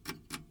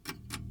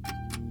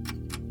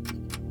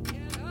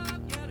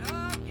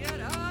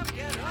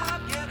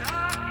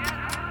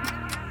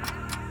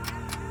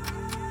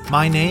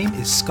My name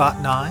is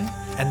Scott Nye,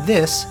 and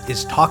this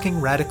is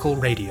Talking Radical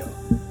Radio.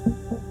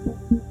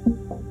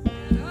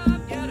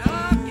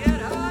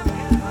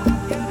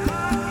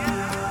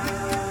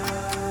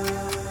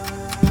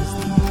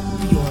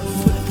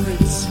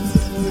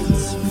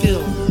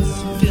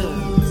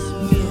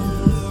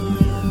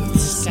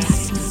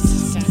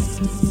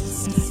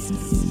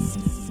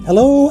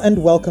 Hello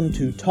and welcome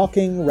to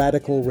Talking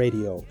Radical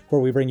Radio,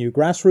 where we bring you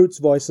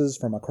grassroots voices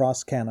from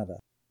across Canada.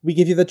 We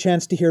give you the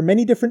chance to hear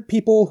many different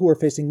people who are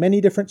facing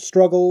many different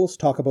struggles,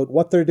 talk about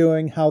what they're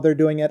doing, how they're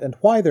doing it, and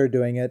why they're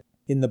doing it,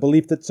 in the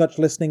belief that such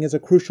listening is a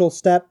crucial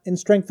step in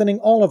strengthening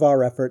all of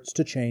our efforts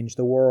to change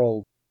the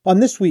world. On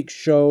this week's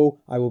show,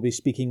 I will be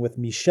speaking with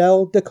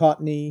Michelle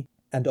Ducotny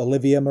and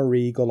Olivia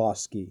Marie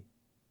Golosky.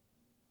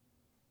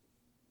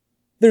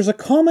 There's a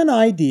common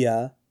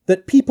idea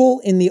that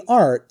people in the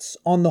arts,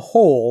 on the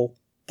whole,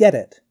 get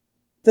it.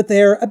 That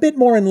they're a bit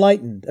more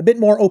enlightened, a bit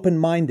more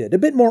open-minded, a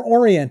bit more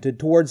oriented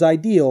towards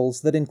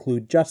ideals that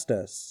include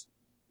justice.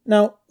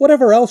 Now,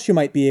 whatever else you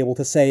might be able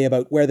to say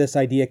about where this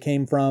idea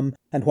came from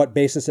and what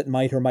basis it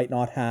might or might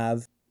not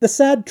have, the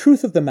sad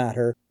truth of the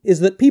matter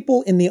is that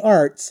people in the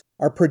arts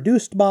are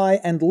produced by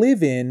and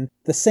live in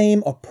the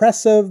same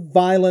oppressive,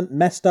 violent,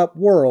 messed-up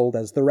world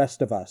as the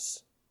rest of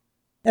us.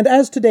 And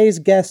as today's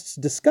guests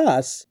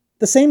discuss,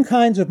 the same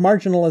kinds of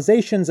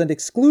marginalizations and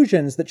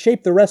exclusions that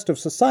shape the rest of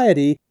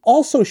society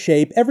also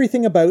shape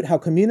everything about how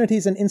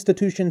communities and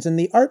institutions in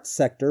the arts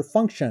sector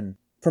function,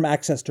 from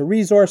access to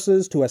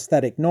resources, to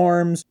aesthetic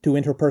norms, to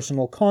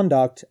interpersonal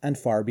conduct, and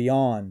far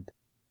beyond.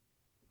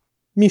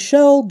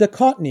 Michelle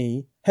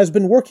Ducotny has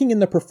been working in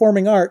the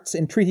performing arts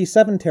in Treaty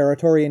 7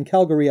 territory in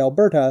Calgary,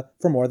 Alberta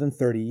for more than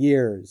 30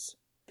 years.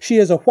 She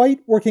is a white,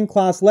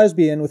 working-class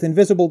lesbian with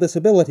invisible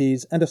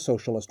disabilities and a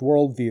socialist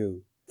worldview.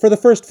 For the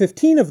first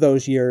 15 of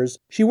those years,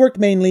 she worked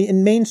mainly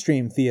in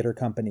mainstream theater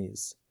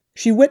companies.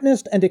 She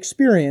witnessed and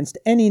experienced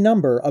any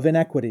number of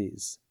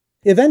inequities.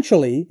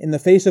 Eventually, in the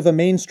face of a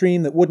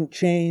mainstream that wouldn't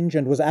change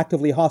and was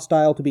actively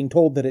hostile to being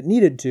told that it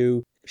needed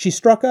to, she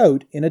struck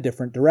out in a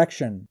different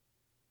direction.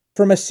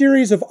 From a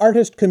series of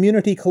artist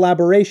community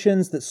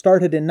collaborations that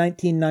started in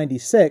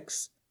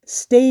 1996,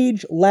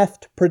 Stage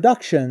Left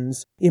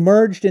Productions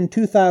emerged in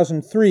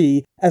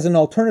 2003 as an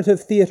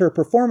alternative theater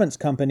performance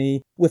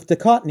company with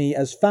Ducotny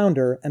as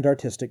founder and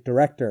artistic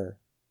director.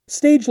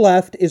 Stage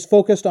Left is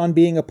focused on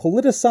being a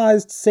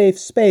politicized safe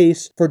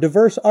space for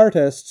diverse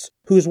artists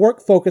whose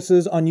work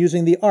focuses on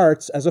using the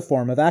arts as a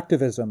form of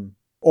activism.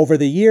 Over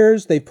the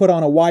years, they've put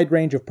on a wide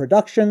range of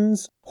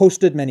productions,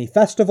 hosted many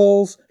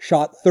festivals,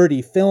 shot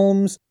 30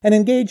 films, and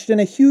engaged in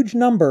a huge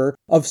number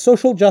of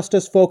social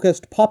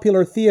justice-focused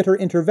popular theater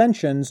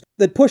interventions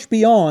that push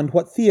beyond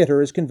what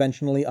theater is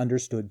conventionally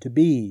understood to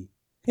be.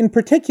 In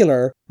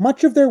particular,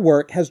 much of their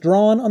work has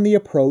drawn on the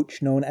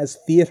approach known as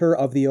theater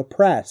of the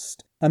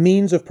oppressed, a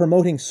means of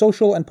promoting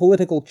social and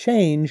political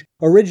change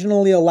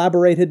originally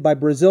elaborated by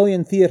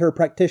Brazilian theater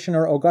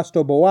practitioner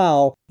Augusto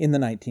Boal in the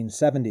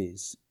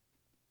 1970s.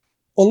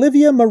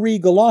 Olivia Marie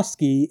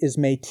Golosky is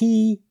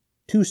Métis,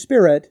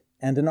 Two-Spirit,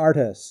 and an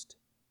artist.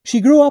 She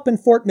grew up in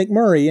Fort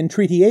McMurray in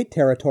Treaty 8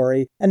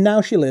 territory, and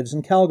now she lives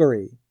in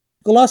Calgary.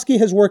 Golosky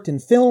has worked in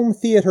film,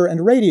 theater,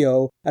 and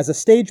radio as a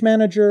stage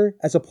manager,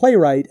 as a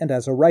playwright, and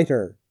as a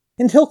writer.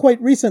 Until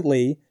quite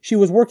recently, she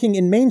was working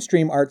in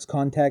mainstream arts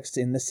contexts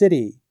in the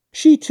city.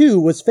 She, too,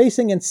 was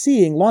facing and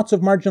seeing lots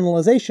of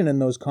marginalization in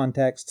those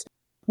contexts.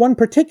 One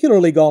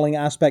particularly galling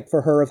aspect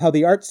for her of how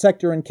the arts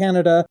sector in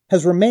Canada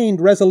has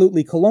remained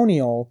resolutely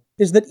colonial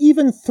is that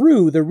even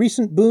through the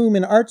recent boom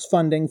in arts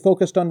funding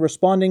focused on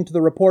responding to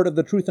the report of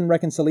the Truth and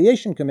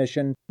Reconciliation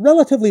Commission,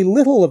 relatively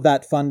little of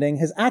that funding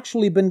has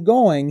actually been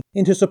going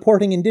into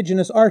supporting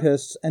Indigenous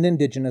artists and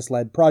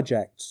Indigenous-led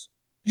projects.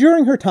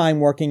 During her time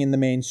working in the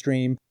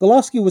mainstream,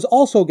 Golosky was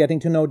also getting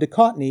to know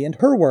Ducotny and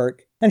her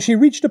work, and she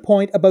reached a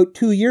point about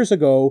 2 years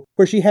ago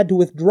where she had to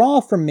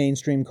withdraw from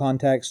mainstream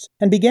contexts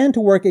and began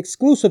to work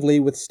exclusively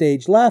with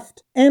Stage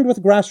Left and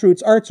with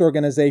grassroots arts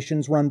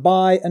organizations run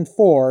by and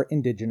for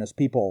Indigenous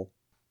people.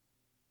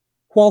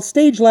 While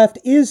Stage Left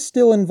is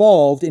still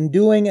involved in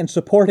doing and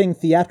supporting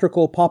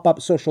theatrical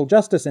pop-up social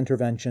justice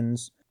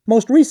interventions,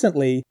 most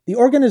recently, the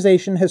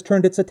organization has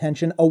turned its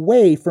attention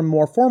away from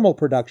more formal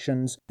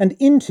productions and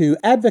into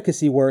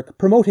advocacy work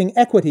promoting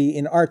equity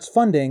in arts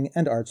funding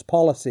and arts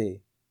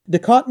policy.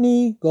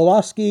 Ducotny,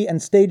 Golosky,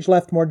 and Stage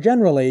Left more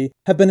generally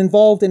have been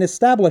involved in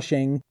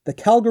establishing the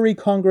Calgary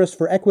Congress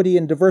for Equity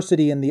and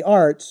Diversity in the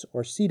Arts,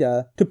 or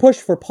CEDA, to push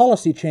for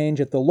policy change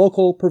at the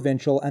local,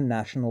 provincial, and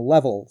national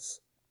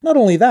levels. Not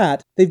only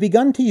that, they've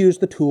begun to use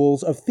the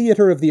tools of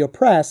theater of the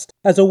oppressed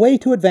as a way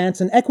to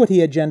advance an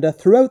equity agenda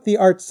throughout the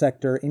arts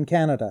sector in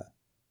Canada.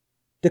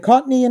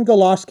 Ducotny and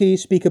Golosky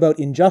speak about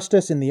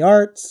injustice in the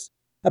arts,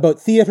 about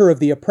theater of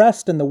the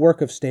oppressed and the work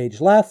of Stage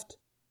Left,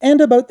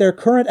 and about their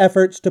current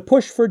efforts to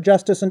push for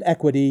justice and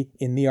equity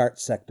in the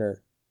arts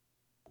sector.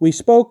 We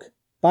spoke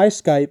by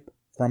Skype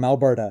from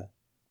Alberta.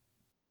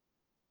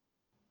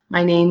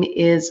 My name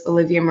is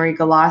Olivia Marie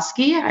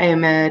Golosky. I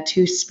am a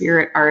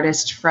Two-Spirit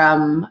artist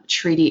from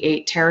Treaty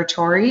 8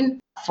 territory.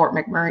 Fort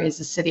McMurray is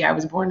the city I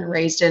was born and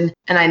raised in.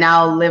 And I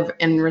now live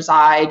and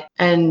reside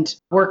and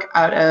work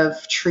out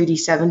of Treaty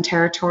 7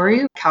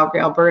 territory,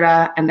 Calgary,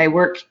 Alberta. And I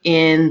work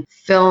in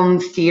film,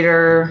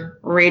 theater,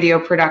 radio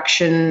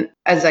production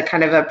as a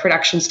kind of a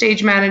production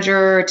stage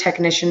manager,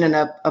 technician, and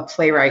a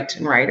playwright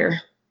and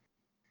writer.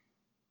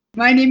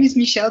 My name is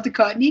Michelle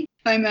Ducotny.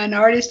 I'm an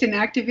artist and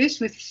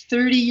activist with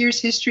 30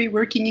 years history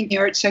working in the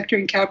arts sector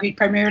in Calgary,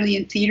 primarily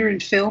in theater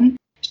and film.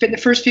 Spent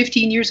the first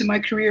 15 years of my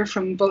career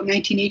from about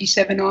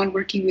 1987 on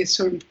working with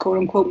sort of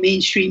quote-unquote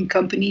mainstream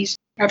companies.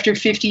 After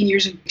 15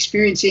 years of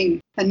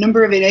experiencing a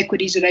number of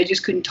inequities that I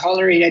just couldn't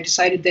tolerate, I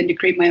decided then to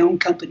create my own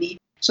company.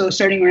 So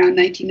starting around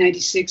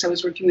 1996, I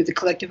was working with a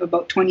collective of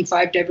about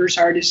 25 diverse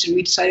artists, and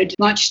we decided to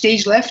launch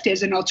Stage Left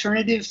as an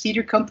alternative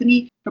theater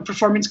company, a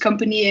performance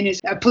company, and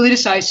as a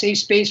politicized safe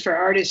space for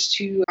artists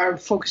who are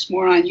focused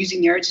more on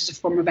using the arts as a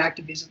form of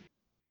activism.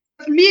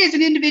 For me as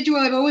an individual,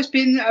 I've always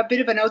been a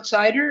bit of an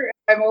outsider.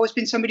 I've always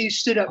been somebody who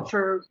stood up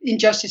for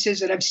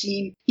injustices that I've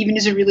seen, even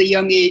as a really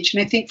young age.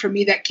 And I think for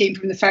me, that came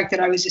from the fact that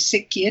I was a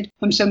sick kid.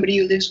 I'm somebody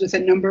who lives with a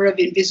number of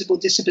invisible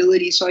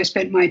disabilities, so I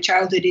spent my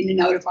childhood in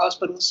and out of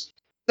hospitals.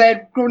 I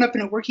had grown up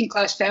in a working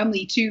class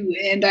family too,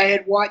 and I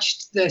had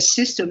watched the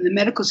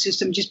medical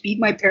system just beat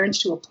my parents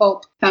to a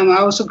pulp. I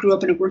also grew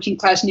up in a working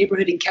class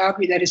neighborhood in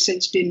Calgary that has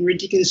since been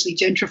ridiculously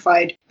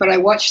gentrified. But I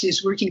watched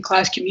this working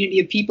class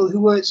community of people who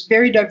was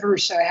very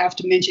diverse, I have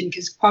to mention,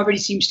 because poverty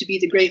seems to be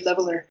the great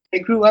leveler. I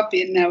grew up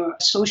in a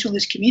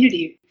socialist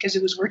community because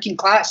it was working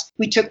class.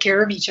 We took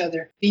care of each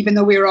other. Even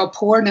though we were all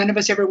poor, none of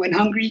us ever went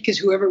hungry because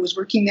whoever was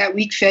working that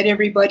week fed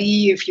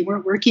everybody. If you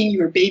weren't working,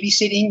 you were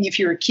babysitting. If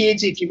you were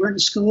kids, if you weren't in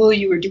school,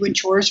 you were doing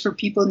chores for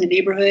people in the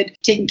neighborhood,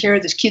 taking care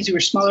of those kids who were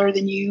smaller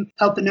than you,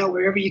 helping out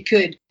wherever you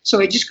could. So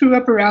I just grew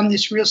up around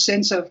this real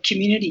sense of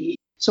community.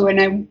 So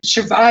when I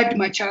survived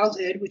my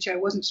childhood, which I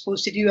wasn't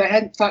supposed to do, I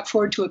hadn't thought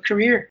forward to a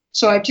career.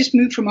 So I've just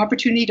moved from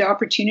opportunity to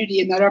opportunity,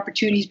 and that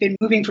opportunity has been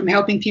moving from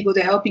helping people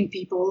to helping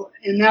people.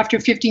 And after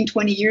 15,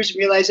 20 years, I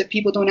realized that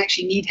people don't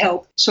actually need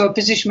help. So I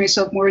positioned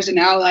myself more as an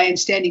ally and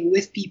standing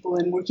with people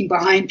and working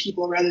behind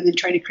people rather than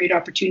trying to create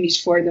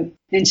opportunities for them.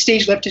 And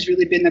Stage Left has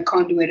really been the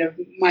conduit of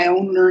my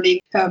own learning.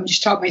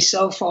 Just taught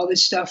myself all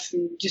this stuff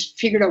and just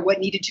figured out what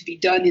needed to be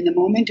done in the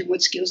moment and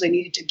what skills I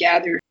needed to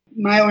gather.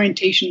 My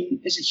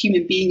orientation as a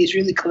human being is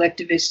really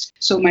collectivist.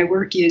 So my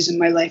work is and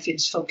my life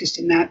is focused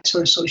in that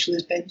sort of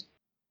socialist bent.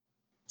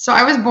 So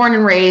I was born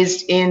and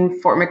raised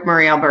in Fort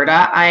McMurray,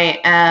 Alberta. I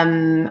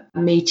am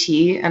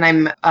Métis, and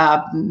I'm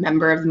a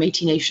member of the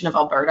Métis Nation of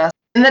Alberta.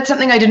 And that's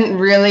something I didn't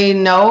really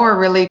know or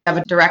really have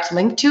a direct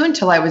link to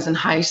until I was in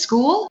high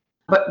school.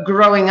 But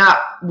growing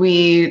up,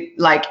 we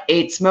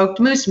ate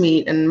smoked moose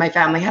meat, and my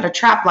family had a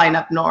trap line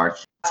up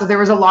north. So there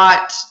was a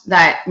lot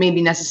that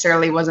maybe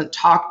necessarily wasn't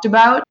talked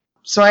about.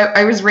 So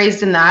I was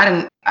raised in that,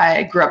 and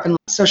I grew up in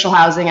social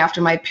housing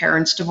after my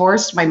parents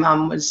divorced. My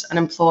mom was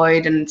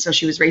unemployed, and so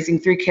she was raising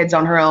 3 kids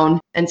on her own.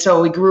 And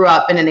so we grew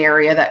up in an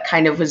area that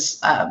kind of was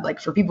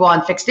for people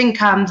on fixed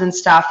incomes and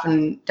stuff,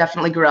 and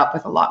definitely grew up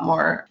with a lot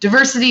more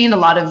diversity and a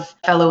lot of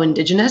fellow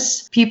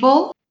Indigenous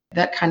people.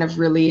 That kind of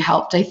really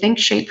helped, I think,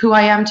 shape who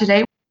I am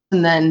today.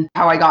 And then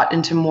how I got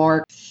into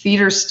more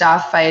theater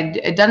stuff.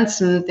 I'd done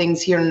some things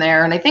here and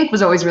there, and I think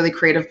was always a really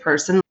creative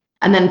person.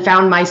 And then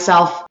found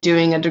myself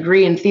doing a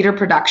degree in theater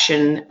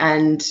production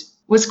and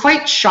was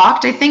quite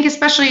shocked, I think,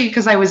 especially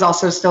because I was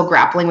also still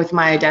grappling with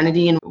my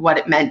identity and what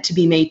it meant to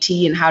be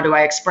Métis and how do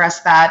I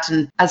express that.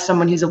 And as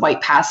someone who's a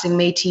white passing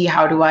Métis,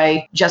 how do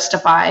I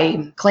justify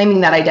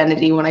claiming that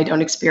identity when I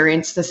don't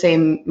experience the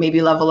same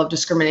maybe level of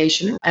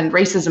discrimination and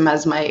racism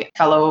as my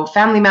fellow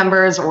family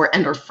members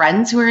or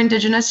friends who are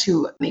Indigenous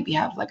who maybe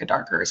have a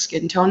darker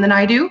skin tone than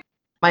I do.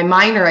 My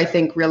minor, I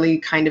think, really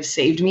kind of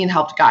saved me and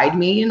helped guide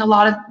me in a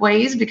lot of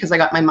ways because I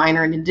got my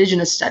minor in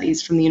Indigenous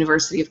Studies from the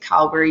University of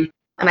Calgary.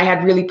 And I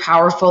had really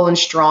powerful and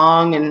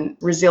strong and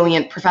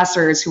resilient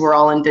professors who were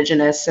all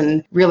Indigenous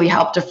and really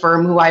helped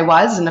affirm who I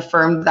was and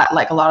affirmed that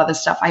a lot of the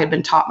stuff I had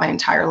been taught my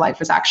entire life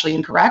was actually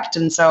incorrect.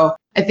 And so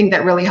I think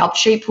that really helped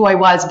shape who I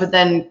was. But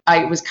then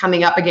I was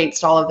coming up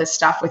against all of this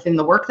stuff within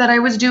the work that I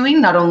was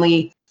doing, not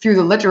only through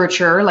the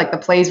literature, the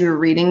plays we were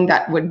reading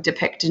that would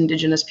depict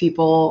Indigenous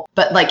people,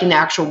 but in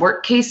actual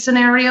work case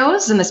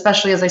scenarios. And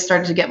especially as I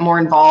started to get more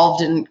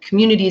involved in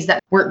communities that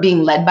weren't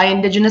being led by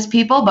Indigenous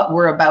people, but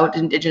were about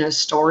Indigenous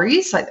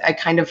stories, I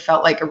kind of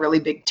felt a really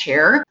big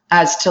tear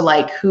as to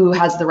who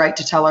has the right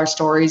to tell our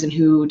stories and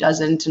who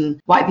doesn't,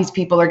 and why these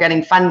people are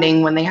getting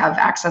funding when they have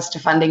access to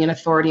funding and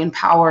authority and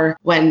power,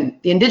 when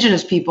the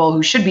Indigenous people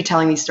who should be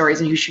telling these stories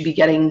and who should be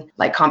getting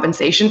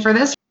compensation for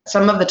this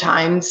some of the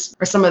times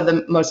are some of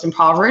the most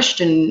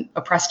impoverished and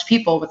oppressed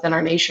people within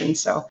our nation.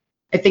 So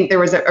I think there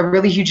was a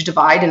really huge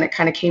divide, and it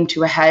kind of came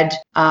to a head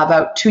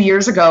about 2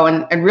 years ago.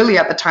 And really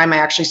at the time, I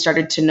actually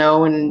started to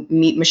know and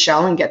meet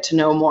Michelle and get to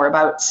know more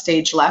about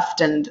Stage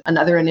Left and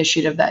another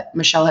initiative that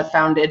Michelle had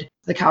founded,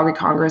 the Calgary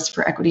Congress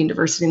for Equity and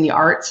Diversity in the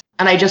Arts.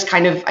 And I just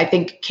kind of, I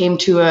think, came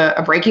to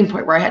a breaking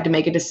point where I had to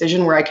make a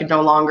decision where I could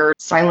no longer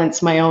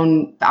silence my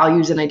own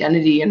values and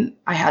identity. And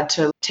I had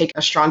to take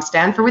a strong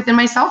stand for within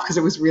myself because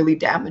it was really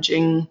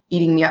damaging,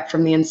 eating me up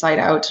from the inside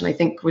out. And I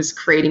think was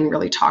creating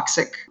really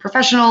toxic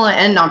professional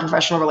and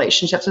non-professional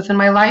relationships within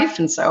my life.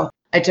 And so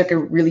I took a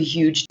really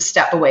huge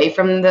step away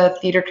from the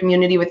theater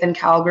community within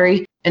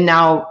Calgary and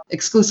now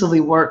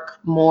exclusively work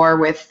more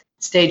with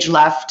Stage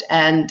Left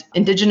and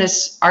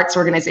Indigenous arts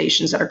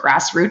organizations that are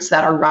grassroots,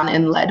 that are run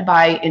and led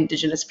by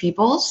Indigenous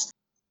peoples.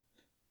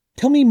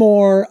 Tell me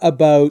more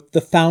about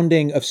the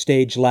founding of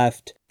Stage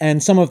Left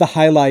and some of the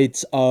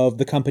highlights of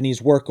the company's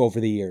work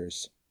over the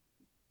years.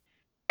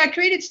 I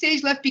created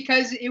Stage Left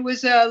because it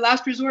was a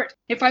last resort.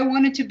 If I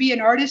wanted to be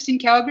an artist in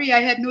Calgary, I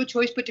had no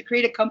choice but to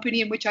create a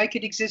company in which I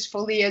could exist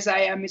fully as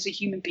I am as a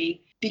human being.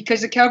 Because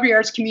the Calgary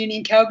arts community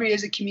and Calgary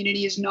as a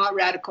community is not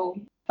radical.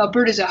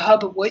 Alberta is a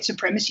hub of white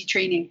supremacy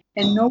training,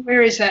 and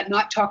nowhere is that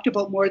not talked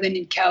about more than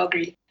in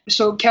Calgary.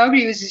 So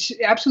Calgary was this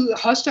absolutely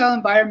hostile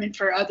environment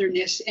for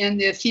otherness,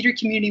 and the theatre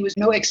community was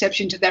no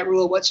exception to that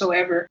rule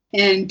whatsoever.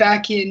 And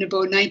back in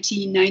about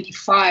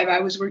 1995, I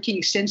was working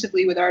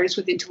extensively with artists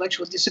with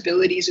intellectual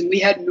disabilities, and we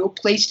had no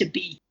place to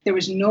be. There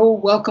was no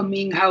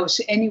welcoming house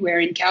anywhere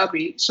in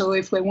Calgary. So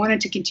if I wanted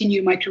to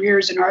continue my career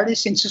as an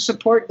artist and to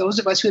support those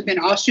of us who had been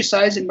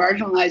ostracized and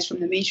marginalized from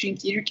the mainstream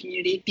theatre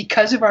community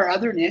because of our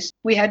otherness,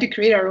 we had to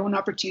create our own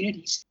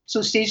opportunities.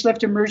 So Stage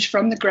Left emerged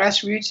from the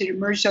grassroots. It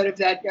emerged out of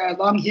that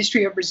long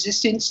history of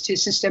resistance to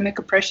systemic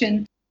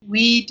oppression.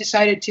 We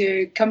decided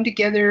to come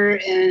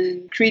together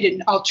and create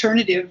an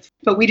alternative,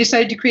 but we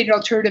decided to create an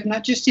alternative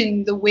not just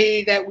in the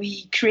way that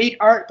we create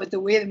art, but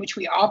the way in which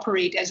we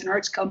operate as an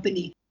arts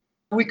company.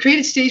 We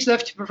created Stage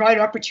Left to provide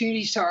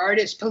opportunities to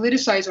artists,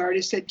 politicize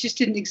artists that just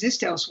didn't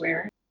exist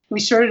elsewhere. We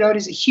started out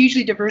as a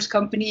hugely diverse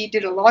company,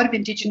 did a lot of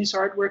Indigenous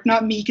artwork,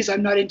 not me because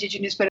I'm not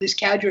Indigenous, but this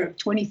cadre of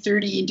 20,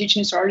 30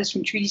 Indigenous artists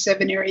from Treaty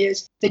 7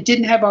 areas that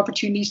didn't have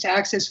opportunities to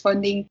access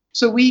funding.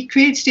 So we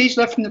created Stage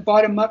Left from the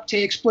bottom up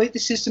to exploit the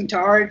system to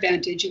our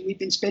advantage. And we've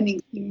been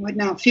spending,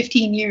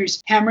 15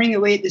 years hammering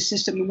away at the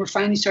system, and we're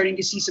finally starting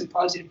to see some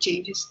positive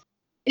changes.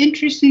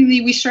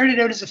 Interestingly, we started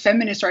out as a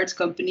feminist arts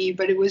company,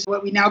 but it was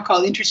what we now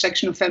call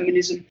intersectional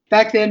feminism.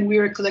 Back then, we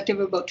were a collective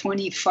of about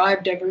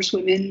 25 diverse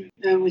women.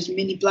 There was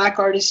many Black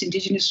artists,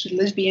 Indigenous,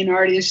 lesbian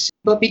artists.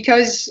 But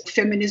because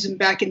feminism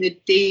back in the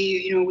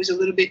day, was a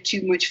little bit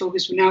too much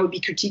focus, now would be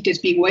critiqued as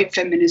being white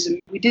feminism.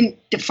 We didn't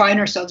define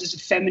ourselves as a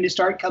feminist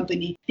art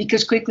company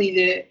because quickly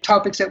the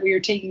topics that we were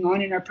taking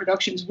on in our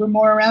productions were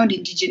more around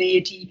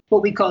indigeneity,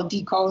 what we call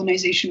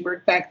decolonization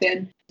work back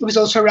then. It was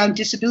also around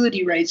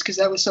disability rights because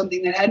that was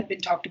something that hadn't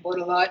been talked about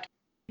a lot.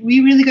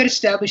 We really got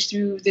established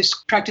through this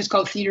practice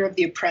called theater of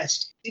the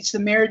oppressed. It's the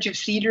marriage of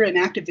theater and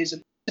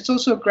activism. It's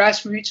also a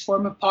grassroots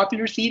form of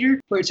popular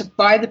theater where it's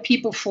by the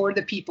people for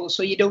the people.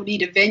 So you don't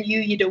need a venue,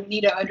 you don't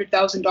need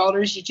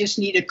 $100,000, you just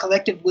need a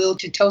collective will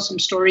to tell some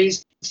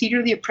stories. Theater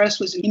of the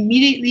Oppressed was an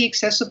immediately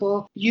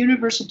accessible,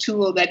 universal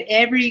tool that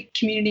every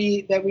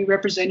community that we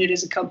represented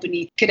as a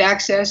company could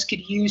access,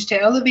 could use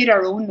to elevate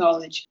our own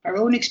knowledge, our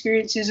own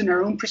experiences and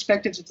our own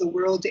perspectives of the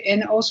world,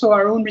 and also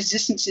our own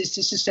resistances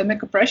to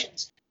systemic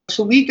oppressions.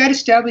 So we got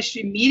established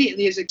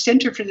immediately as a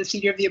center for the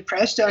Theater of the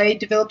Oppressed. I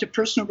developed a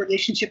personal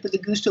relationship with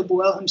Augusto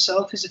Boal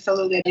himself, who's a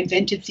fellow that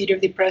invented Theater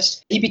of the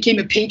Oppressed. He became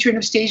a patron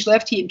of Stage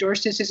Left. He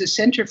endorsed us as a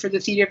center for the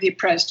Theater of the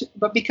Oppressed.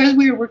 But because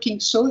we were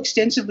working so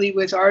extensively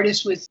with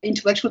artists with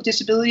intellectual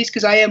disabilities,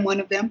 because I am one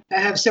of them,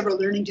 I have several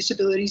learning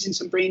disabilities and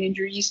some brain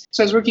injuries.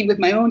 So I was working with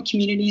my own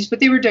communities,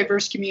 but they were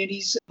diverse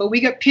communities. But we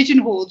got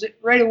pigeonholed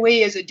right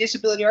away as a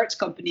disability arts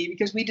company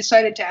because we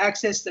decided to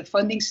access the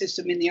funding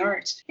system in the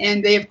arts.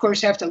 And they, of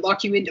course, have to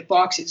lock you into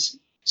boxes.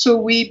 So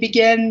we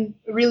began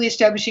really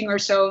establishing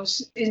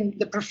ourselves in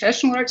the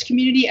professional arts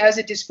community as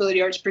a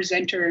disability arts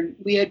presenter.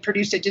 We had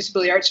produced a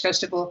disability arts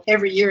festival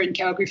every year in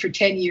Calgary for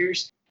 10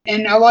 years.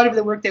 And a lot of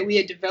the work that we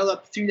had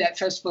developed through that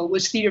festival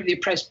was Theater of the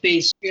Oppressed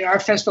based. Our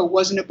festival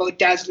wasn't about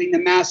dazzling the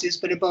masses,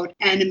 but about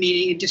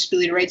animating a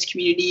disability rights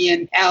community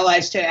and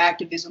allies to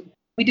activism.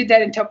 We did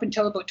that up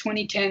until about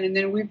 2010, and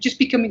then we're just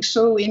becoming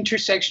so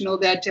intersectional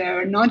that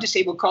our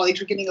non-disabled colleagues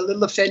were getting a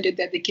little offended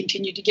that they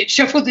continued to get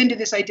shuffled into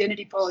this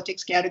identity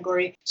politics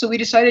category. So we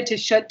decided to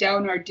shut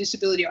down our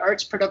disability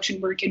arts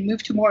production work and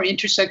move to more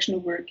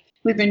intersectional work.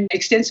 We've been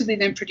extensively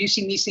then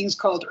producing these things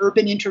called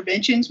urban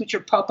interventions, which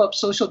are pop-up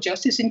social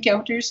justice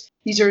encounters.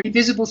 These are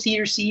invisible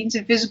theater scenes.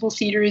 Invisible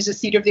theater is a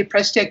Theater of the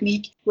Oppressed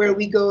technique where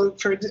we go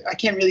for, I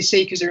can't really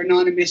say because they're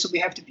anonymous, so we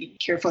have to be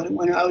careful. I don't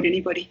want to out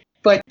anybody.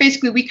 But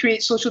basically, we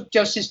create social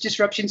justice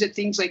disruptions at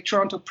things like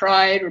Toronto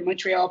Pride or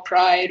Montreal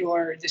Pride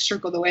or the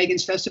Circle the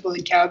Wagons Festival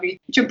in Calgary,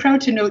 which I'm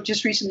proud to note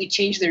just recently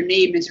changed their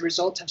name as a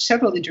result of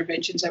several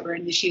interventions that were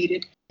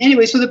initiated.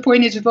 Anyway, so the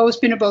point is we've always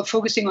been about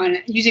focusing on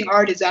using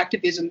art as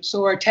activism.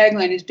 So our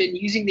tagline has been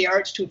using the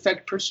arts to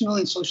affect personal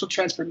and social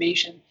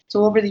transformation.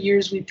 So over the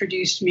years, we've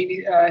produced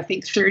maybe,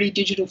 30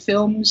 digital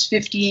films,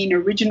 15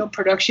 original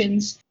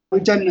productions.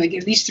 We've done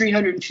at least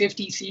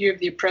 350 Theater of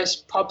the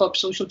Oppressed pop-up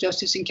social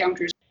justice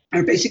encounters.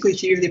 are basically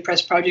Theatre of the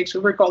Oppressed projects. We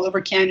work all over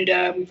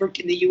Canada. We've worked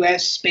in the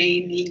US,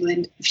 Spain,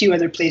 England, a few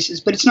other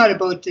places. But it's not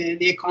about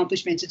the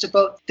accomplishments. It's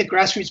about the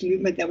grassroots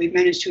movement that we've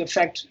managed to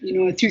affect.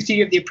 Through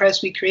Theatre of the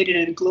Oppressed, we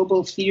created a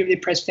global Theatre of the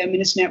Oppressed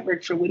feminist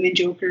network for women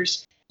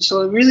jokers.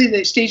 So really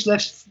the Stage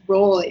Left's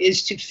role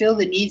is to fill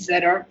the needs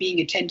that aren't being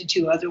attended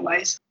to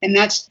otherwise. And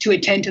that's to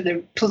attend to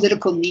the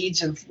political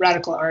needs of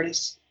radical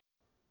artists.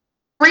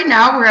 Right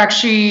now, we're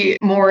actually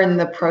more in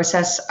the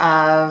process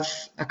of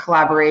a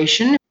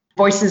collaboration.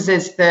 Voices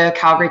is the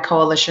Calgary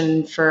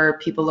Coalition for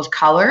People of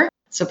Color.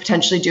 So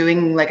potentially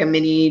doing like a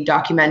mini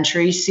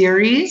documentary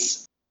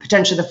series,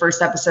 potentially the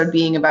first episode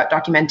being about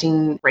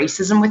documenting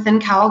racism within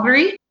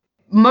Calgary.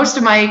 Most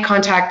of my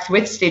contact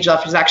with Stage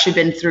Left has actually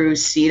been through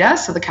CEDA,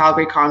 so the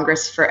Calgary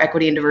Congress for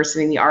Equity and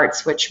Diversity in the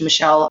Arts, which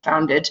Michelle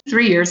founded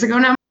 3 years ago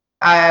now.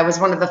 I was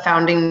one of the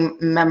founding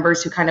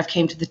members who kind of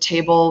came to the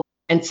table.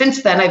 And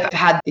since then, I've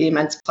had the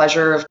immense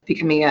pleasure of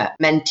becoming a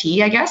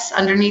mentee, I guess,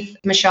 underneath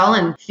Michelle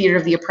and Theatre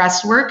of the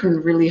Oppressed work,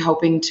 and really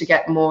hoping to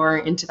get more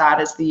into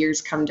that as the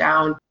years come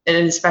down, and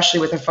especially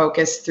with a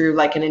focus through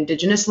like an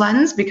Indigenous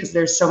lens, because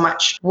there's so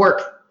much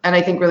work and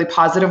I think really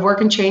positive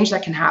work and change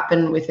that can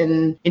happen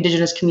within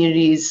Indigenous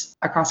communities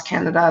across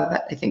Canada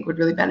that I think would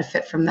really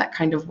benefit from that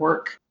kind of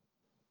work.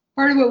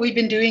 Part of what we've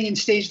been doing in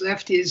Stage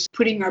Left is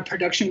putting our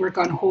production work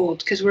on hold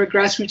because we're a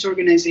grassroots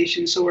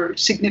organization, so we're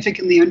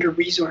significantly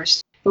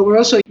under-resourced. But we're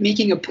also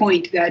making a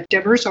point that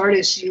diverse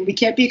artists, we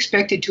can't be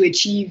expected to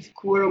achieve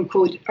quote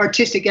unquote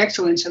artistic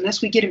excellence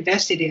unless we get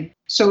invested in.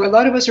 So a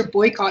lot of us are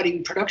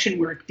boycotting production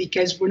work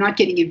because we're not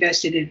getting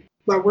invested in.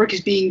 Our work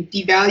is being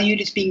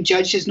devalued, it's being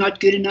judged as not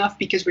good enough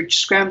because we're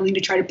scrambling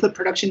to try to put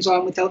productions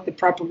on without the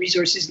proper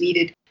resources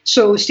needed.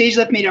 So Stage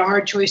Left made a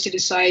hard choice to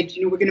decide,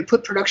 we're going to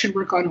put production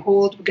work on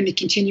hold. We're going to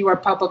continue our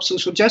pop-up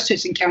social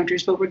justice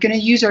encounters, but we're going to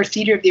use our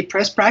Theatre of the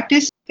Oppressed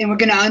practice and we're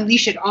going to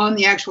unleash it on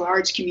the actual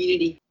arts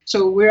community.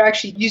 So we're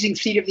actually using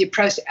Theatre of the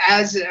Oppressed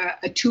as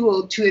a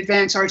tool to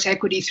advance arts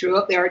equity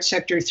throughout the arts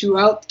sector,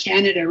 throughout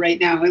Canada right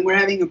now. And we're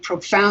having a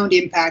profound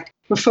impact.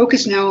 We're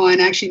focused now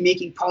on actually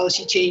making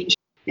policy change.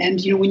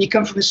 And, when you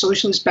come from a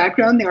socialist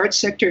background, the arts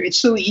sector, it's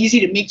so easy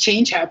to make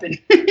change happen.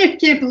 I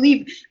can't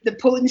believe the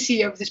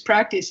potency of this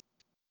practice.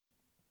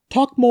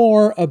 Talk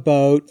more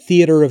about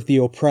Theatre of the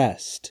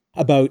Oppressed,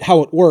 about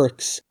how it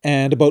works,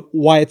 and about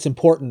why it's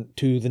important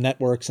to the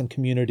networks and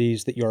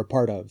communities that you're a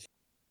part of.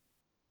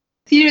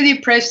 Theatre of the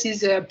Oppressed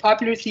is a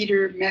popular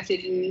theatre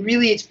method, and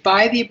really it's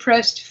by the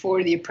oppressed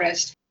for the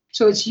oppressed.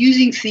 So it's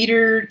using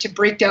theatre to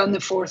break down the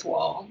fourth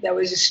wall that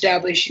was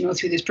established,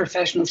 through this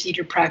professional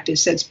theatre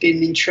practice that's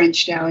been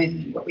entrenched now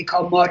in what we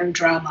call modern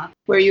drama,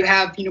 where you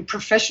have,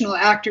 professional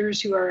actors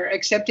who are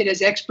accepted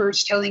as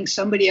experts telling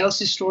somebody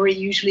else's story,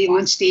 usually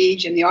on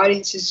stage, and the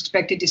audience is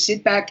expected to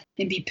sit back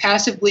and be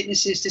passive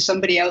witnesses to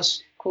somebody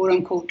else's quote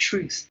unquote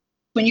truth.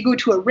 When you go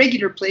to a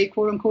regular play,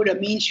 quote unquote, a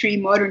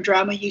mainstream modern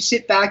drama, you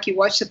sit back, you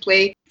watch the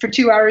play for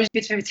 2 hours.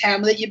 If it's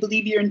Hamlet, you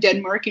believe you're in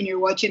Denmark and you're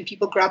watching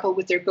people grapple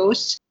with their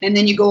ghosts. And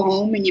then you go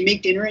home and you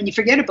make dinner and you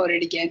forget about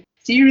it again.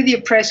 Theatre of the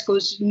Oppressed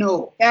goes,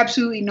 no,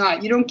 absolutely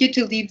not. You don't get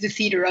to leave the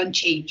theatre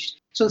unchanged.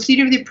 So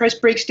Theatre of the Oppressed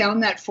breaks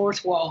down that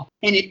fourth wall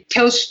and it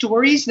tells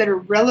stories that are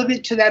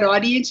relevant to that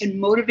audience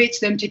and motivates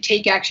them to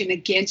take action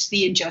against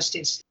the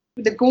injustice.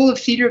 The goal of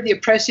Theatre of the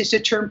Oppressed is to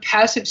turn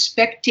passive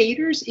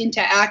spectators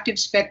into active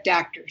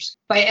spectators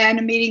by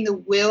animating the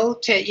will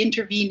to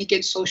intervene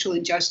against social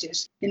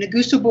injustice. And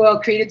Augusto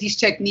Boal created these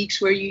techniques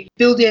where you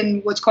build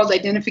in what's called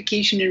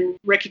identification and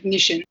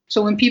recognition.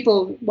 So when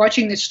people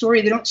watching the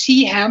story, they don't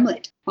see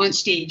Hamlet on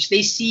stage.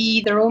 They see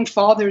their own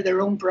father,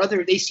 their own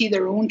brother. They see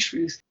their own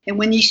truth. And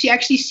when you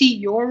actually see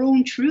your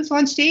own truth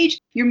on stage,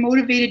 you're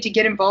motivated to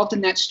get involved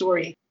in that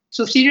story.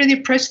 So Theatre of the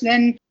Oppressed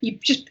then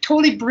it just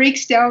totally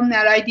breaks down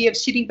that idea of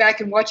sitting back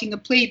and watching a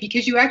play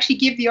because you actually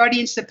give the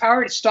audience the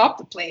power to stop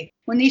the play.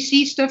 When they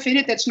see stuff in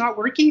it that's not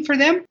working for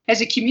them as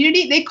a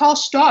community, they call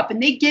stop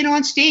and they get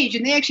on stage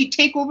and they actually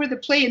take over the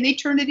play and they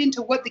turn it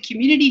into what the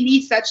community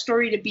needs that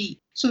story to be.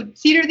 So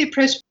Theatre of the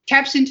Oppressed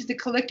taps into the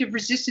collective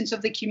resistance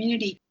of the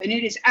community and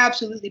it is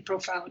absolutely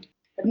profound.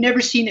 I've never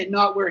seen it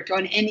not work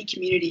on any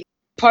community.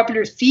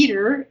 Popular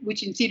theatre,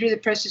 which in Theatre of the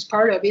Oppressed is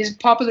part of, is a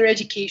popular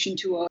education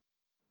tool.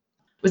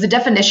 Was a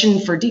definition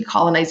for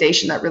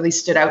decolonization that really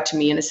stood out to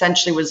me and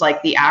essentially was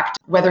like the act,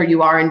 whether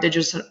you are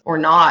Indigenous or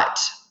not,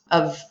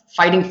 of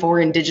fighting for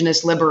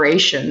Indigenous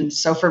liberation.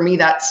 So for me,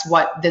 that's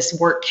what this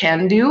work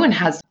can do and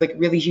has like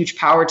really huge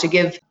power to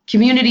give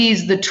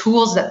communities the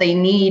tools that they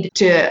need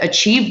to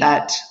achieve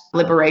that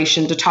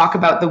liberation, to talk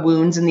about the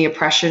wounds and the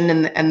oppression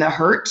and the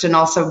hurt, and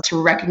also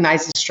to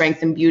recognize the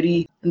strength and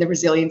beauty and the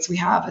resilience we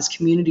have as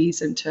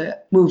communities and to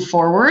move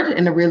forward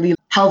in a really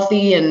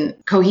healthy and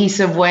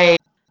cohesive way.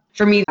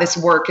 For me, this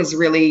work is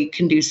really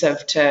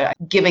conducive to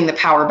giving the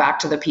power back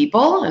to the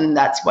people, and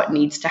that's what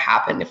needs to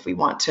happen if we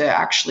want to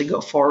actually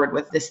go forward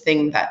with this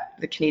thing that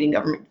the Canadian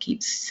government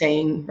keeps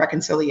saying,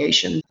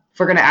 reconciliation. If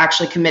we're going to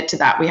actually commit to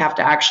that, we have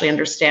to actually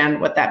understand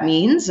what that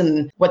means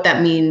and what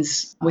that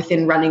means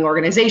within running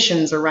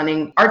organizations or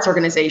running arts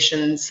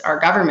organizations, our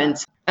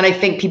governments. And I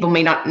think people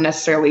may not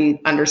necessarily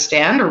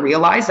understand or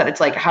realize that it's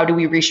like, how do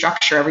we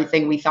restructure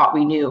everything we thought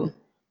we knew?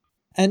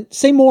 And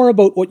say more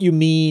about what you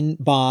mean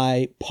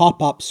by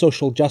pop-up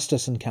social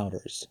justice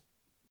encounters.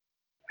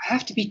 I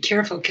have to be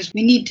careful because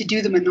we need to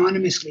do them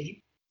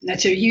anonymously. And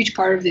that's a huge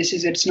part of this,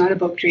 is that it's not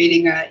about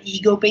creating an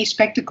ego-based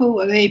spectacle.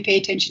 Well, they pay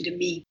attention to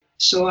me.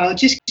 So I'll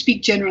just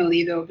speak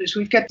generally, though, because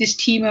we've got this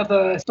team of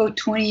about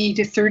 20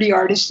 to 30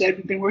 artists that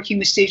have been working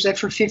with Stage Left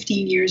for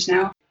 15 years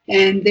now.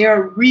 And they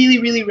are really,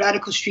 really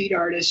radical street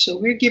artists. So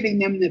we're giving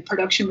them the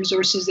production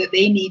resources that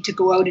they need to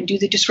go out and do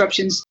the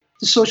disruptions,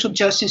 the social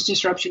justice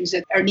disruptions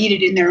that are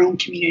needed in their own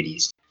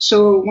communities.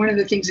 So one of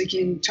the things they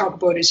can talk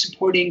about is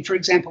supporting, for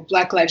example,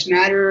 Black Lives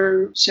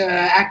Matter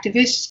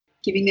activists,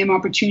 giving them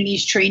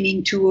opportunities,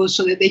 training, tools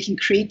so that they can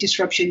create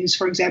disruptions.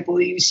 For example,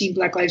 you've seen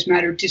Black Lives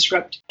Matter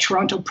disrupt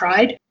Toronto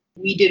Pride.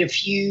 We did a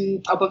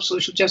few pop-up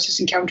social justice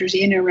encounters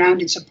in and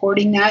around and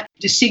supporting that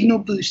to signal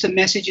boost the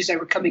messages that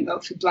were coming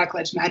out through Black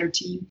Lives Matter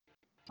team.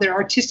 They're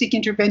artistic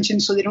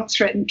interventions, so they don't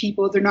threaten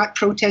people. They're not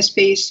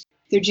protest-based.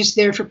 They're just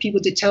there for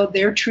people to tell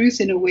their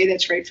truth in a way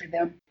that's right for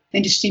them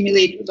and to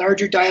stimulate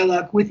larger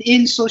dialogue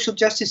within social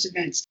justice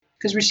events.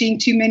 Because we're seeing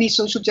too many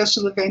social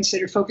justice events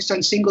that are focused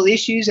on single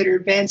issues, that are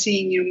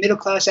advancing,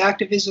 middle-class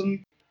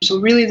activism. So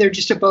really, they're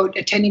just about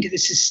attending to the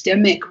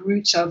systemic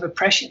roots of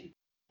oppression,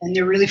 and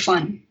they're really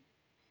fun.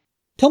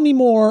 Tell me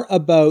more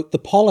about the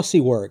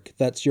policy work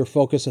that's your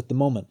focus at the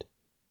moment.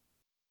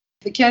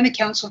 The Canada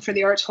Council for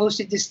the Arts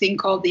hosted this thing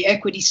called the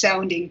Equity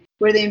Sounding,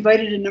 where they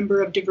invited a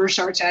number of diverse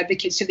arts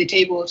advocates to the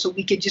table so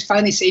we could just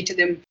finally say to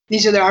them,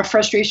 these are our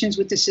frustrations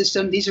with the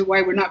system, these are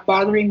why we're not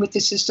bothering with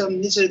the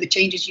system, these are the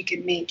changes you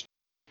can make.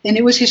 And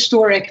it was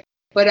historic,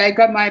 but I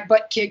got my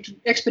butt kicked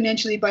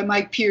exponentially by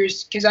my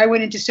peers because I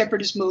went into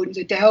separatist mode and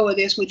said, to hell with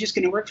this, we're just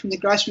going to work from the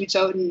grassroots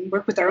out and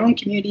work with our own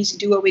communities and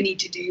do what we need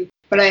to do.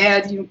 But I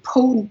had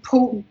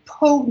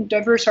potent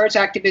diverse arts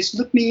activists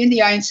look me in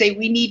the eye and say,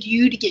 we need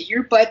you to get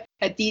your butt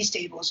at these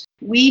tables.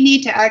 We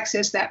need to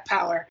access that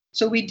power.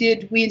 So we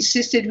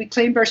insisted, we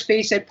claimed our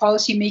space at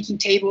policy-making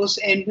tables,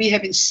 and we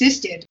have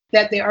insisted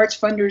that the arts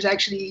funders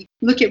actually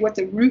look at what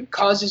the root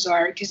causes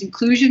are. Because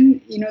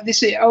inclusion, they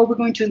say, we're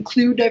going to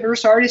include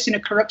diverse artists in a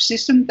corrupt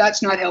system.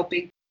 That's not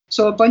helping.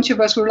 So a bunch of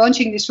us were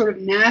launching this sort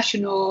of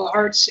national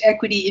arts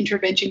equity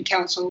intervention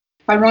council.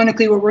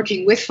 Ironically, we're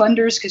working with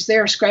funders because they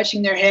are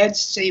scratching their heads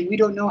saying, we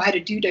don't know how to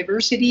do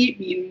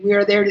diversity. We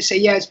are there to say,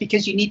 yeah, it's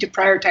because you need to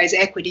prioritize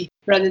equity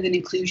rather than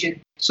inclusion.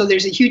 So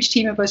there's a huge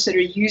team of us that are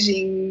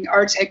using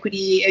arts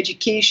equity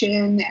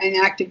education and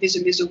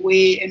activism as a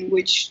way in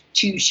which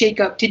to shake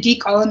up, to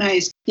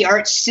decolonize the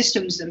arts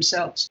systems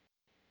themselves.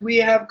 We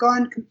have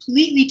gone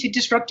completely to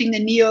disrupting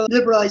the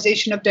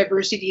neoliberalization of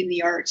diversity in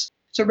the arts.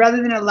 So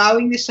rather than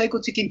allowing this cycle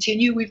to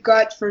continue, we've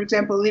got, for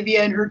example,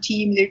 Olivia and her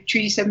team, the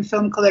Treaty 7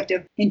 Film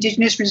Collective,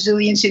 Indigenous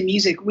Resilience in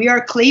Music. We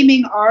are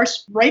claiming our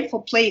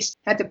rightful place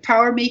at the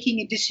power-making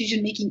and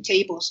decision-making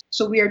tables.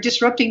 So we are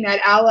disrupting that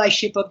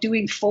allyship of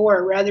doing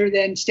for rather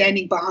than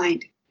standing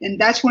behind. And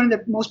that's one of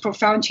the most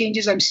profound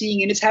changes I'm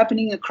seeing. And it's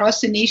happening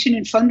across the nation,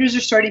 and funders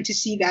are starting to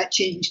see that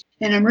change.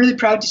 And I'm really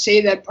proud to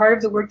say that part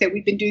of the work that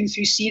we've been doing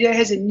through CEDA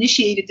has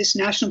initiated this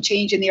national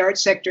change in the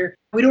arts sector.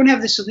 We don't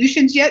have the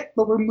solutions yet,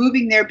 but we're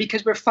moving there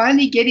because we're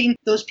finally getting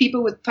those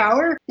people with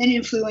power and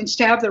influence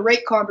to have the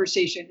right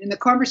conversation. And the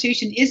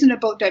conversation isn't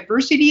about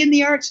diversity in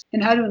the arts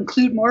and how to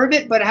include more of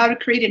it, but how to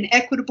create an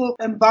equitable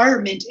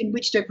environment in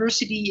which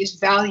diversity is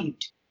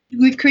valued.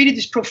 We've created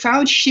this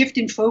profound shift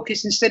in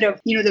focus. Instead of,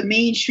 the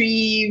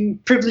mainstream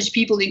privileged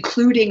people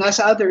including us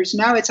others.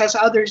 Now it's us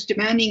others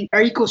demanding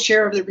our equal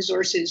share of the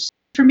resources.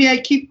 For me, I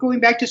keep going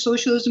back to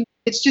socialism.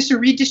 It's just a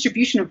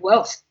redistribution of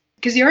wealth.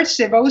 Because the arts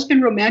have always been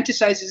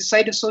romanticized as a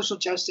site of social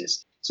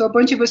justice. So a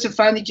bunch of us have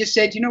finally just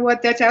said, you know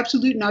what, that's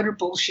absolute and utter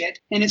bullshit.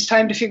 And it's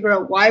time to figure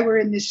out why we're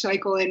in this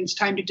cycle, and it's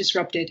time to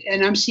disrupt it.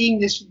 And I'm seeing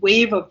this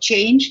wave of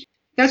change.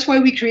 That's why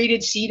we created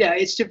CEDA.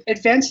 It's to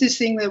advance this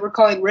thing that we're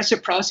calling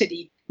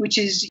reciprocity, which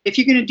is if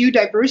you're going to do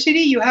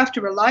diversity, you have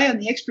to rely on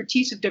the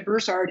expertise of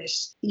diverse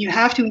artists. And you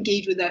have to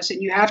engage with us,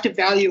 and you have to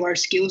value our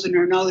skills and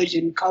our knowledge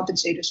and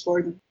compensate us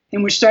for them.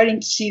 And we're starting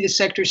to see the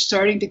sector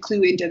starting to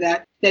clue into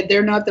that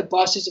they're not the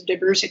bosses of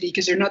diversity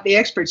because they're not the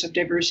experts of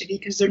diversity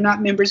because they're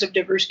not members of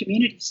diverse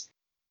communities.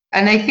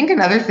 And I think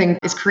another thing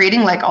is creating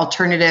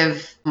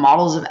alternative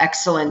models of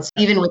excellence,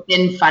 even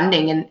within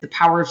funding and the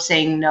power of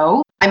saying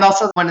no. I'm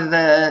also one of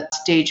the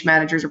stage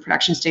managers or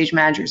production stage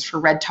managers for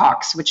Red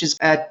Talks, which is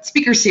a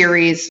speaker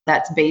series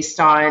that's based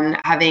on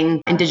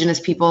having Indigenous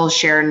people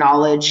share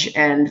knowledge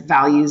and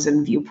values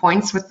and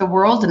viewpoints with the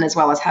world, and as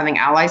well as having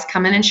allies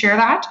come in and share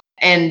that.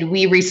 And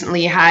we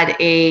recently had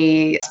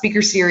a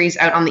speaker series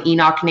out on the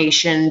Enoch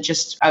Nation,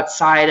 just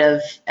outside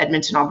of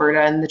Edmonton,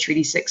 Alberta, in the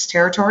Treaty 6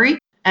 territory.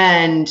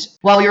 And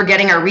while we were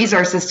getting our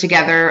resources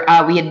together,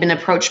 we had been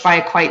approached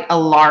by quite a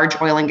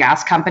large oil and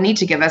gas company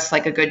to give us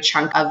like a good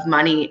chunk of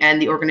money. And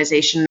the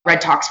organization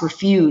Red Talks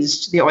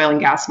refused the oil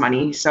and gas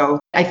money. So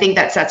I think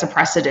that sets a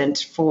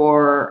precedent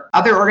for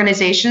other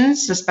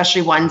organizations,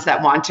 especially ones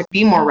that want to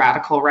be more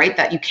radical, right?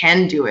 That you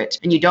can do it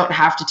and you don't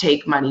have to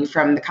take money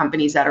from the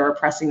companies that are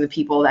oppressing the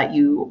people that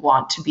you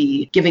want to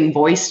be giving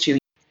voice to.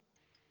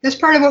 That's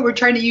part of what we're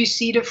trying to use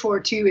CEDA for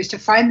too, is to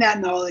find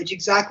that knowledge,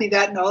 exactly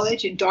that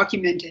knowledge, and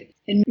document it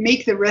and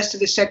make the rest of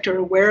the sector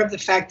aware of the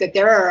fact that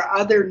there are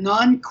other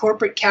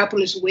non-corporate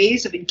capitalist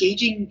ways of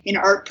engaging in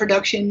art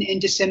production and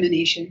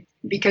dissemination.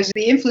 Because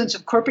the influence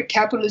of corporate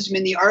capitalism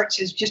in the arts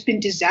has just been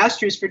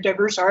disastrous for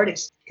diverse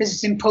artists, because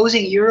it's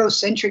imposing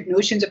Eurocentric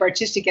notions of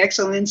artistic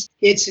excellence.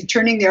 It's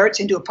turning the arts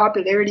into a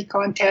popularity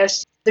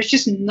contest. There's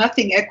just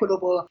nothing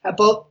equitable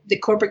about the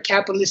corporate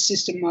capitalist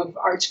system of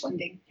arts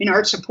funding and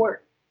art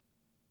support.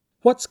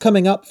 What's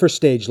coming up for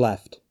Stage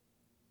Left?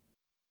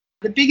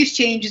 The biggest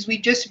change is we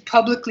just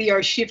publicly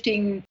are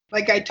shifting,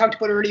 like I talked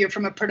about earlier,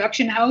 from a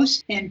production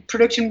house and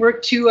production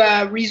work to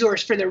a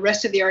resource for the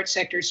rest of the arts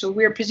sector. So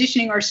we're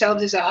positioning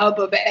ourselves as a hub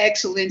of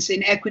excellence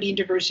in equity and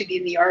diversity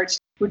in the arts.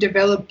 We're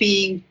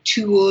developing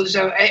tools,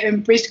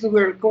 and basically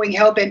we're going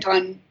hell-bent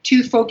on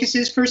two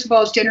focuses. First of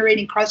all, is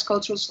generating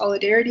cross-cultural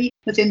solidarity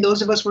within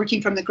those of us working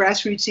from the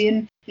grassroots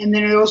in. And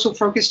then it also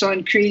focused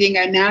on creating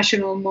a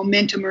national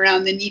momentum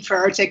around the need for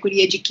arts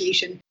equity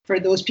education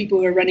for those people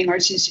who are running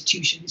arts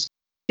institutions.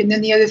 And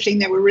then the other thing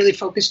that we're really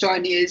focused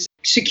on is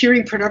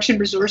securing production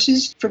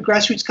resources for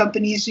grassroots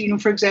companies,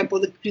 for example,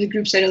 the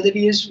groups that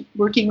Olivia is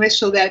working with,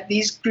 so that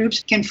these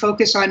groups can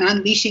focus on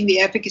unleashing the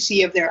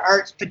efficacy of their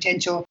arts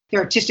potential,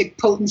 their artistic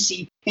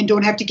potency, and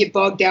don't have to get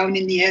bogged down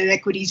in the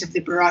inequities of the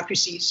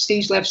bureaucracies.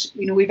 Stage Left,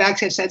 we've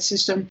accessed that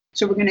system,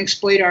 so we're going to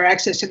exploit our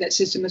access to that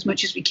system as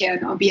much as we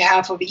can on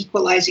behalf of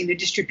equalizing the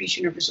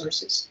distribution of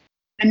resources.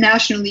 And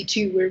nationally,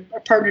 too, we're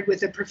partnered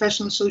with the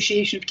Professional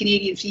Association of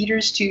Canadian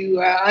Theatres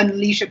to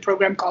unleash a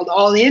program called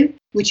All In,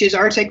 which is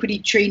arts equity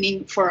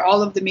training for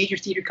all of the major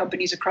theatre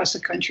companies across the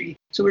country.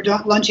 So we're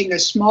launching a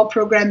small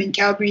program in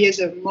Calgary as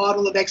a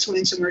model of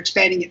excellence, and we're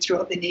expanding it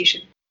throughout the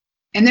nation.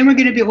 And then we're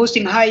going to be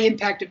hosting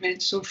high-impact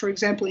events. So, for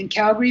example, in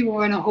Calgary, we're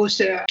going to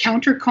host a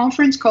counter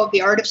conference called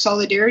The Art of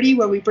Solidarity,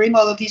 where we bring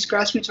all of these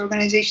grassroots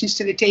organizations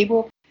to the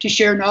table to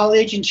share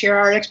knowledge and share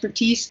our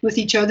expertise with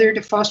each other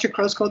to foster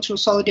cross-cultural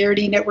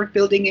solidarity, network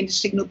building, and to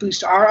signal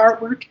boost our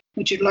artwork,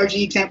 which are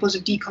largely examples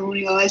of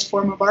decolonialized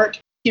form of art.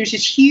 There's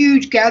this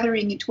huge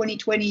gathering in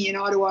 2020 in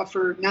Ottawa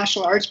for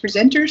national arts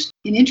presenters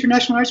and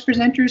international arts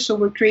presenters. So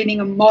we're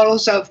creating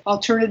models of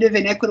alternative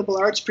and equitable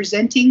arts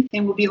presenting,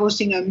 and we'll be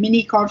hosting a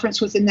mini conference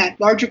within that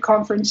larger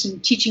conference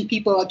and teaching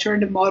people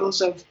alternative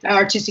models of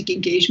artistic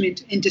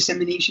engagement and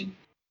dissemination.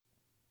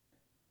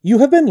 You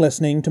have been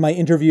listening to my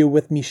interview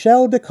with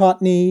Michelle de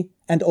Cotteny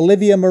and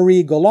Olivia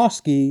Marie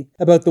Golosky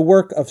about the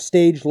work of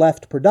Stage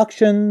Left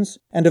Productions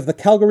and of the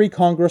Calgary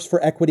Congress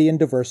for Equity and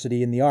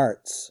Diversity in the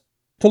Arts.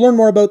 To learn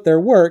more about their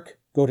work,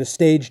 go to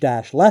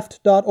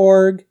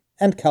stage-left.org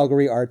and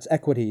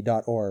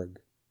calgaryartsequity.org.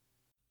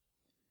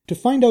 To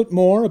find out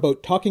more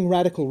about Talking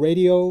Radical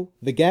Radio,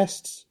 the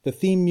guests, the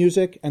theme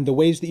music, and the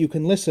ways that you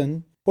can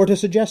listen, or to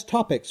suggest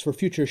topics for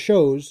future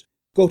shows,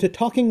 go to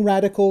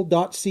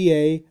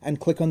talkingradical.ca and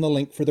click on the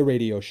link for the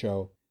radio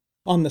show.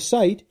 On the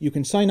site, you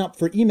can sign up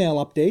for email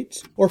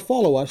updates or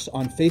follow us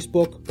on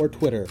Facebook or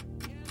Twitter.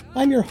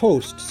 I'm your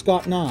host,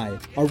 Scott Nye,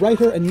 a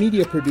writer and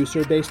media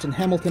producer based in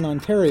Hamilton,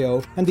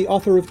 Ontario, and the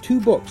author of 2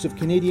 books of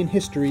Canadian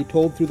history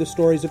told through the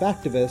stories of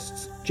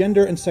activists,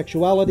 Gender and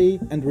Sexuality,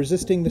 and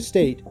Resisting the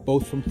State,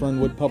 both from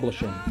Fernwood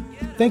Publishing.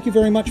 Thank you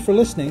very much for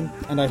listening,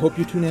 and I hope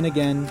you tune in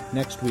again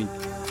next week.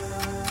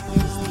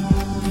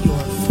 Your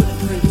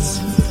footprints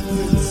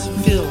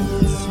fill.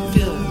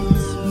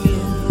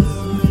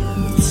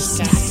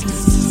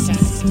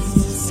 Static.